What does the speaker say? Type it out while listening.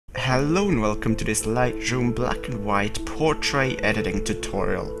Hello and welcome to this Lightroom black and white portrait editing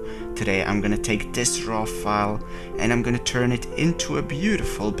tutorial. Today I'm gonna take this raw file and I'm gonna turn it into a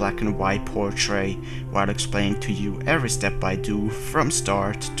beautiful black and white portrait while explaining to you every step I do from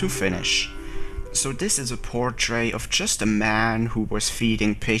start to finish. So this is a portrait of just a man who was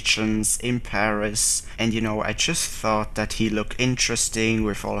feeding pigeons in Paris, and I just thought that he looked interesting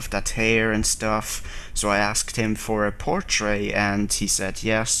with all of that hair and stuff, so I asked him for a portrait and he said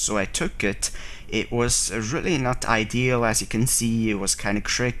yes, so I took it. It was really not ideal, as you can see. It was kind of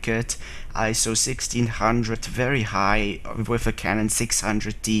crooked, ISO 1600, very high, with a Canon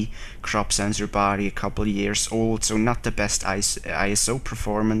 600D crop sensor body, a couple of years old, so not the best ISO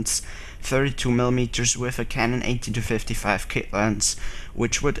performance. 32mm with a Canon 80-55 kit lens,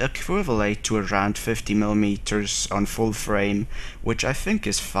 which would equivalent to around 50mm on full frame, which I think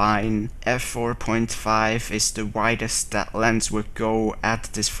is fine. f4.5 is the widest that lens would go at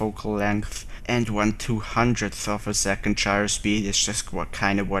this focal length, and 1/200th of a second shutter speed is just what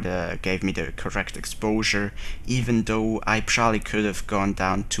gave me the correct exposure, even though I probably could have gone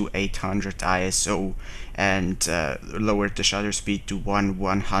down to 800 ISO and lowered the shutter speed to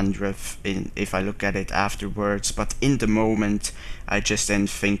 1/100th if I look at it afterwards, but in the moment I just didn't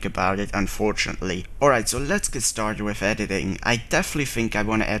think about it, unfortunately. Alright, so let's get started with editing. I definitely think I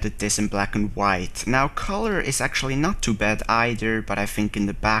want to edit this in black and white. Now color is actually not too bad either, but I think in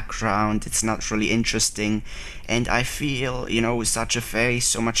the background it's not really interesting, and I feel, with such a face,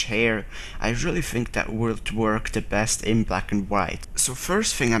 so much hair, I really think that would work the best in black and white. So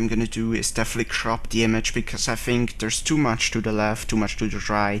first thing I'm gonna do is definitely crop the image, because I think there's too much to the left, too much to the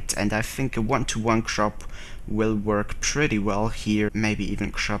right, and I think a 1-to-1 crop will work pretty well here. Maybe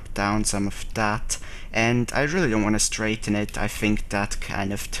even crop down some of that, and I really don't want to straighten it. I think that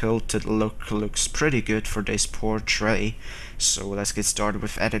kind of tilted look looks pretty good for this portrait. So let's get started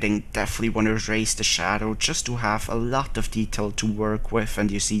with editing. Definitely want to raise the shadow just to have a lot of detail to work with, and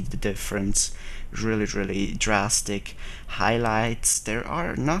you see the difference. Really drastic. Highlights, there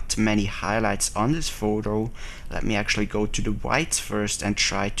are not many highlights on this photo. Let me actually go to the whites first and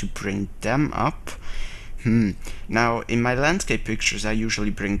try to bring them up. Now, in my landscape pictures I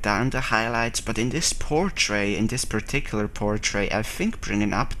usually bring down the highlights, but in this particular portrait, I think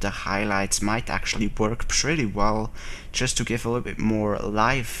bringing up the highlights might actually work pretty well, just to give a little bit more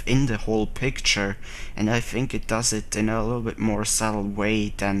life in the whole picture, and I think it does it in a little bit more subtle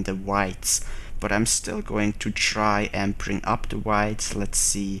way than the whites. But I'm still going to try and bring up the whites. Let's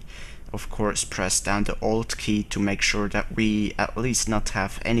see. Of course, press down the Alt key to make sure that we at least not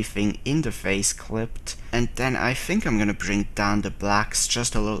have anything in the face clipped. And then I think I'm gonna bring down the blacks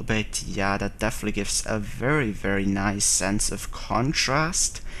just a little bit. Yeah, that definitely gives a very nice sense of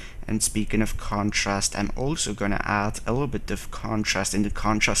contrast. And speaking of contrast, I'm also gonna add a little bit of contrast in the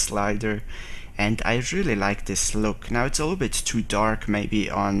contrast slider. And I really like this look. Now it's a little bit too dark maybe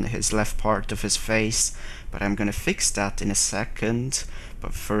on his left part of his face, but I'm gonna fix that in a second.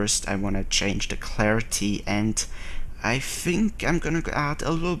 But first I want to change the clarity, and I think I'm gonna add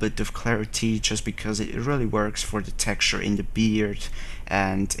a little bit of clarity just because it really works for the texture in the beard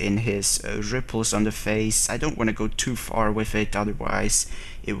and in his ripples on the face. I don't want to go too far with it, otherwise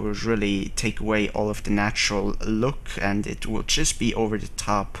it will really take away all of the natural look and it will just be over the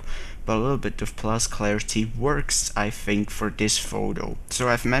top. But a little bit of plus clarity works, I think, for this photo. So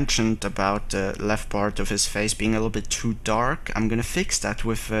I've mentioned about the left part of his face being a little bit too dark. I'm gonna fix that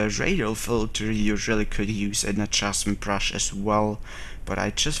with a radial filter. You really could use an adjustment brush as well, but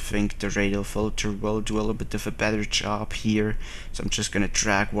I just think the radial filter will do a little bit of a better job here. So I'm just gonna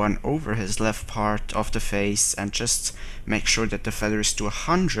drag one over his left part of the face and just make sure that the feather is to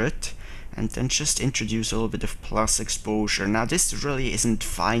 100. And then just introduce a little bit of plus exposure. Now this really isn't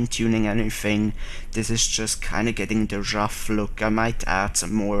fine-tuning anything, this is just kind of getting the rough look. I might add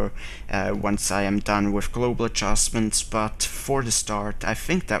some more once I am done with global adjustments, but for the start I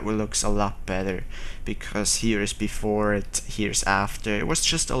think that will looks a lot better, because here is before it, here's after. It was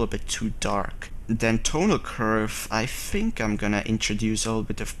just a little bit too dark. Then tonal curve, I think I'm gonna introduce a little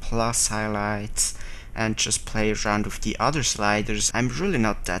bit of plus highlights and just play around with the other sliders. I'm really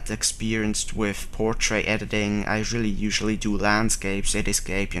not that experienced with portrait editing. I really usually do landscape,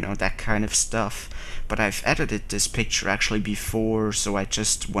 cityscape, that kind of stuff. But I've edited this picture actually before, so I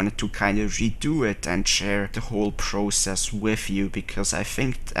just wanted to kind of redo it and share the whole process with you, because I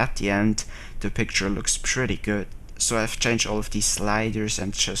think at the end the picture looks pretty good. So I've changed all of these sliders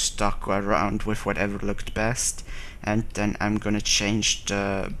and just stuck around with whatever looked best. And then I'm gonna change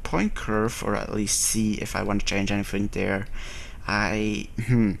the point curve, or at least see if I want to change anything there. I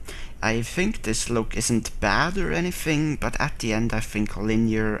I think this look isn't bad or anything, but at the end I think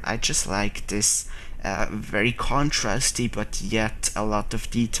linear. I just like this very contrasty but yet a lot of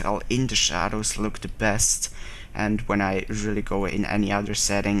detail in the shadows look the best. And when I really go in any other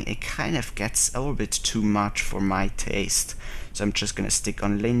setting, it kind of gets a little bit too much for my taste. So I'm just gonna stick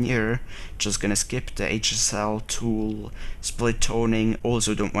on linear, just gonna skip the HSL tool, split toning,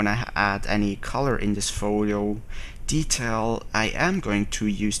 also don't wanna add any color in this photo. Detail, I am going to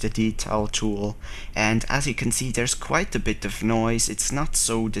use the detail tool, and as you can see there's quite a bit of noise. It's not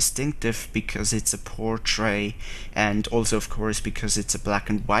so distinctive because it's a portrait, and also of course because it's a black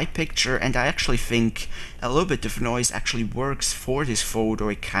and white picture, and I actually think a little bit of noise actually works for this photo.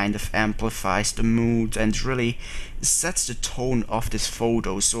 It kind of amplifies the mood and really sets the tone of this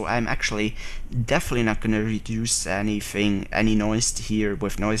photo, so I'm actually definitely not going to reduce any noise here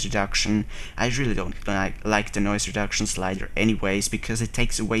with noise reduction. I really don't like the noise reduction slider anyways, because it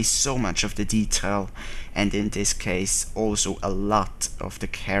takes away so much of the detail, and in this case also a lot of the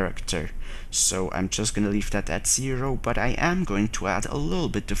character. So I'm just gonna leave that at 0, but I am going to add a little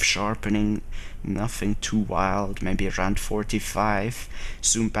bit of sharpening, nothing too wild, maybe around 45.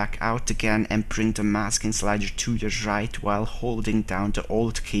 Zoom back out again and bring the masking slider to the right while holding down the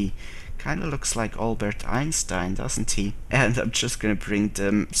Alt key. Kinda looks like Albert Einstein, doesn't he? And I'm just gonna bring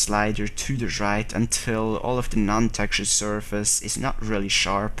the slider to the right until all of the non-textured surface is not really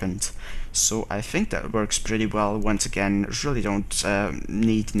sharpened. So I think that works pretty well. Once again, really don't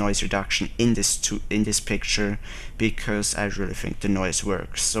need noise reduction in this picture, because I really think the noise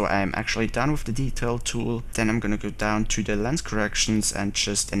works. So I'm actually done with the detail tool. Then I'm gonna go down to the lens corrections and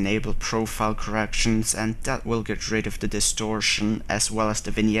just enable profile corrections, and that will get rid of the distortion as well as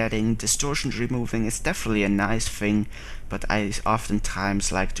the vignetting. Distortion removing is definitely a nice thing, but I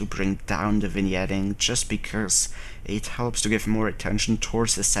oftentimes like to bring down the vignetting just because it helps to give more attention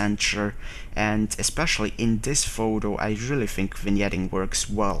towards the center, and especially in this photo I really think vignetting works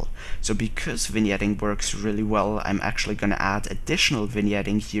well. So because vignetting works really well, I'm actually gonna add additional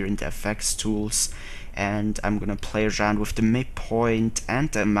vignetting here in the effects tools, and I'm gonna play around with the midpoint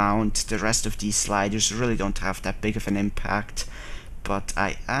and the amount. The rest of these sliders really don't have that big of an impact, but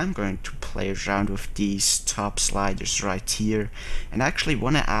I am going to play around with these top sliders right here, and I actually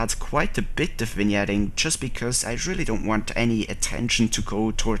want to add quite a bit of vignetting just because I really don't want any attention to go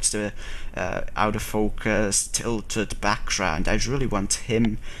towards the out of focus tilted background. I really want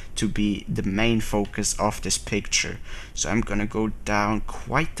him to be the main focus of this picture. So I'm gonna go down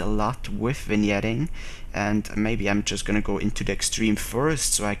quite a lot with vignetting, and maybe I'm just gonna go into the extreme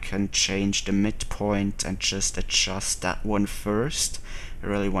first so I can change the midpoint and just adjust that one first. I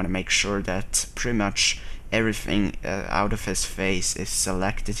really want to make sure that pretty much everything out of his face is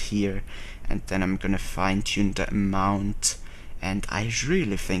selected here, and then I'm gonna fine-tune the amount, and I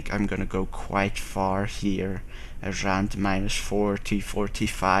really think I'm gonna go quite far here, around -40,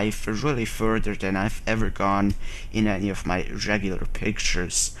 45, really further than I've ever gone in any of my regular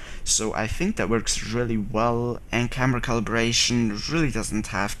pictures. So I think that works really well, and camera calibration really doesn't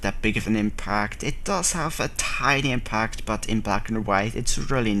have that big of an impact. It does have a tiny impact, but in black and white it's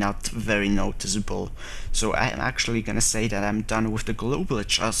really not very noticeable. So I'm actually gonna say that I'm done with the global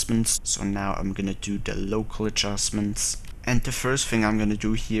adjustments, so now I'm gonna do the local adjustments. And the first thing I'm gonna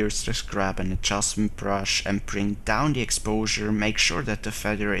do here is just grab an adjustment brush and bring down the exposure, make sure that the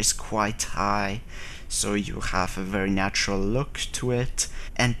feather is quite high so you have a very natural look to it.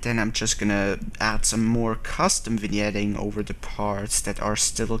 And then I'm just gonna add some more custom vignetting over the parts that are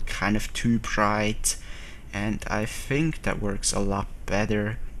still kind of too bright, and I think that works a lot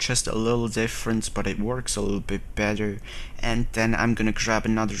better. Just a little difference, but it works a little bit better. And then I'm gonna grab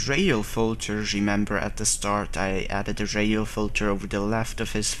another radial filter. Remember at the start I added a radial filter over the left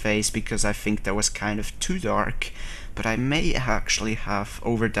of his face because I think that was kind of too dark, but I may actually have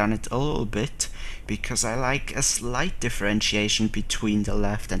overdone it a little bit because I like a slight differentiation between the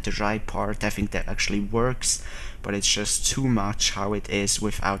left and the right part. I think that actually works, but it's just too much how it is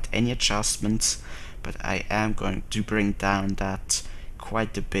without any adjustments. But I am going to bring down that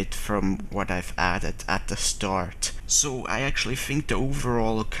quite a bit from what I've added at the start. So I actually think the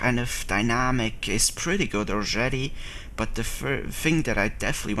overall kind of dynamic is pretty good already, but the thing that I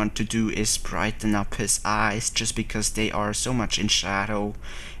definitely want to do is brighten up his eyes, just because they are so much in shadow,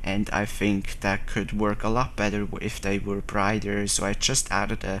 and I think that could work a lot better if they were brighter. So I just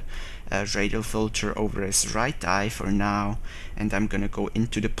added a radial filter over his right eye for now, and I'm gonna go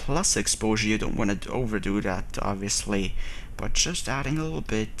into the plus exposure. You don't want to overdo that obviously, but just adding a little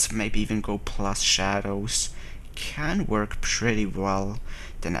bit, maybe even go plus shadows, can work pretty well.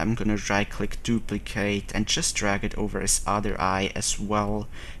 Then I'm gonna right click duplicate and just drag it over his other eye as well,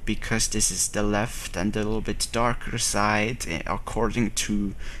 because this is the left and the little bit darker side according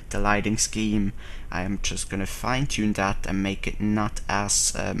to the lighting scheme. I am just gonna fine tune that and make it not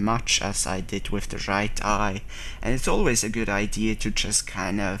as much as I did with the right eye. And it's always a good idea to just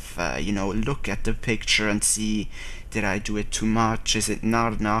kind of you know, look at the picture and see, did I do it too much? Is it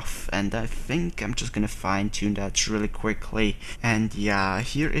not enough? And I think I'm just gonna fine tune that really quickly. And yeah,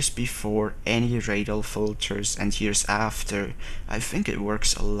 here is before any radial filters and here's after. I think it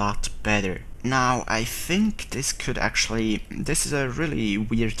works a lot better. Now, I think this is a really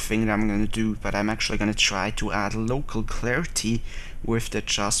weird thing that I'm gonna do, but I'm actually gonna try to add local clarity with the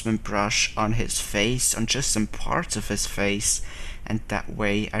adjustment brush on his face, on just some parts of his face, and that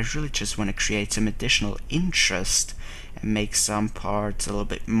way I really just want to create some additional interest and make some parts a little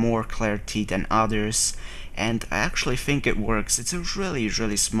bit more clarity than others. And I actually think it works. It's a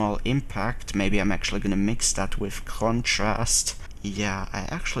really small impact. Maybe I'm actually gonna mix that with contrast. Yeah, I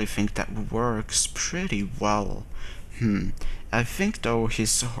actually think that works pretty well. I think though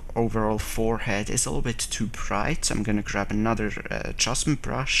his overall forehead is a little bit too bright, so I'm gonna grab another adjustment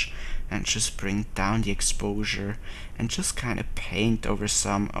brush and just bring down the exposure and just kind of paint over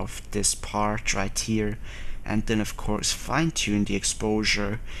some of this part right here, and then of course fine tune the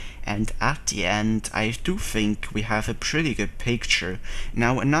exposure. And at the end I do think we have a pretty good picture.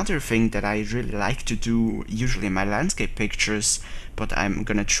 Now, another thing that I really like to do usually in my landscape pictures, but I'm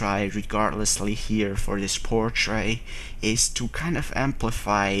gonna try regardlessly here for this portrait, is to kind of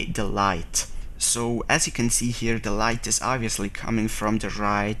amplify the light. So as you can see here, the light is obviously coming from the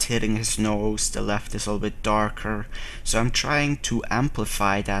right, hitting his nose. The left is a little bit darker, so I'm trying to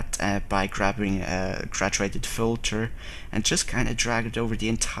amplify that by grabbing a graduated filter and just kind of drag it over the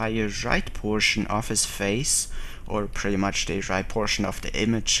entire right portion of his face, or pretty much the right portion of the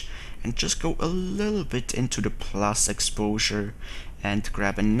image, and just go a little bit into the plus exposure and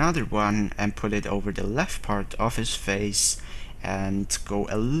grab another one and put it over the left part of his face and go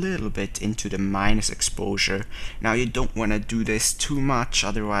a little bit into the minus exposure. Now, you don't want to do this too much,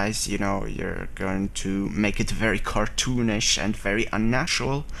 otherwise, you know, you're going to make it very cartoonish and very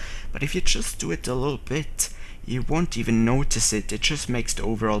unnatural. But if you just do it a little bit, you won't even notice it. It just makes the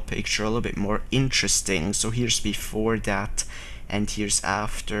overall picture a little bit more interesting. So here's before that and here's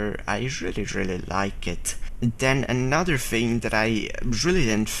after. I really like it. Then another thing that I really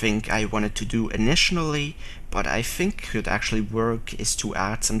didn't think I wanted to do initially, but I think could actually work, is to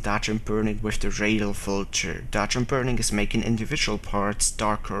add some dodge and burning with the radial filter. Dodge and burning is making individual parts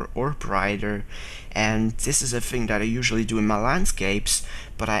darker or brighter, and this is a thing that I usually do in my landscapes,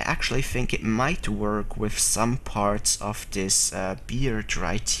 but I actually think it might work with some parts of this beard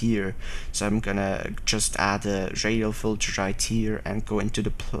right here. So I'm gonna just add a radial filter right here and go into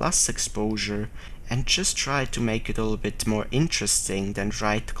the plus exposure and just try to make it a little bit more interesting. Then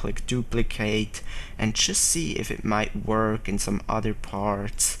right click duplicate and just see if it might work in some other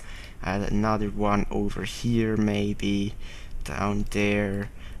parts. Add another one over here, maybe down there.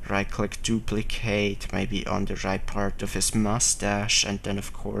 Right click duplicate, maybe on the right part of his mustache, and then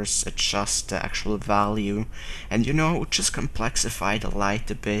of course adjust the actual value, and you know, just complexify the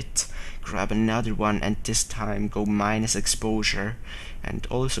light a bit. Grab another one and this time go minus exposure and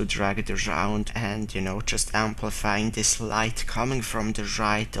also drag it around, and you know, just amplifying this light coming from the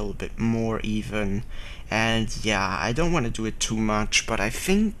right a little bit more even. And yeah, I don't want to do it too much, but I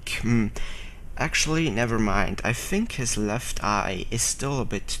think actually, never mind. I think his left eye is still a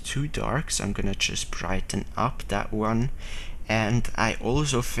bit too dark, so I'm gonna just brighten up that one. And I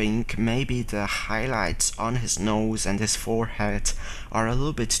also think maybe the highlights on his nose and his forehead are a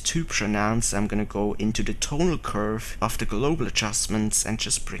little bit too pronounced. I'm gonna go into the tonal curve of the global adjustments and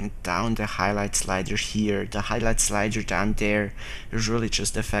just bring down the highlight slider here. The highlight slider down there really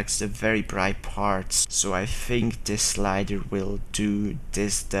just affects the very bright parts. So I think this slider will do the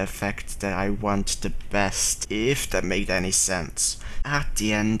effect that I want the best, if that made any sense. At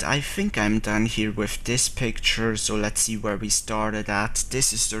the end, I think I'm done here with this picture, so let's see where we started at.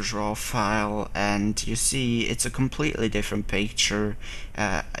 This is the raw file, and you see it's a completely different picture.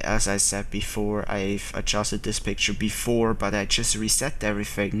 As I said before, I've adjusted this picture before, but I just reset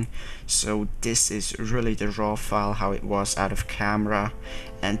everything. So this is really the raw file, how it was out of camera,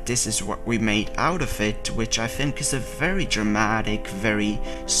 and this is what we made out of it, which I think is a very dramatic, very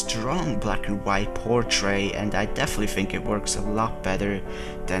strong black and white portrait, and I definitely think it works a lot better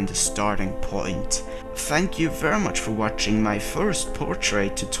than the starting point. Thank you very much for watching my first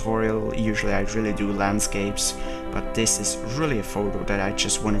portrait tutorial. Usually I really do landscapes, but this is really a photo that I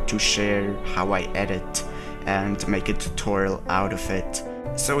just wanted to share how I edit. and make a tutorial out of it.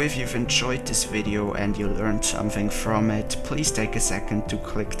 So if you've enjoyed this video and you learned something from it, please take a second to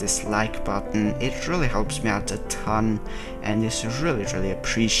click this like button. It really helps me out a ton and is really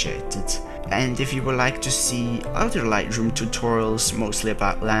appreciated. And if you would like to see other Lightroom tutorials, mostly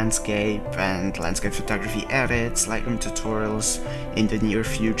about landscape and landscape photography edits, Lightroom tutorials, in the near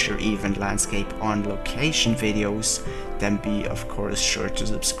future even landscape on location videos, then be of course sure to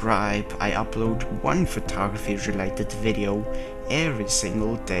subscribe. I upload one photography related video every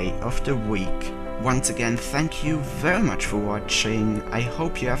single day of the week. Once again, thank you very much for watching. I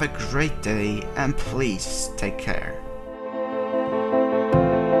hope you have a great day and please take care.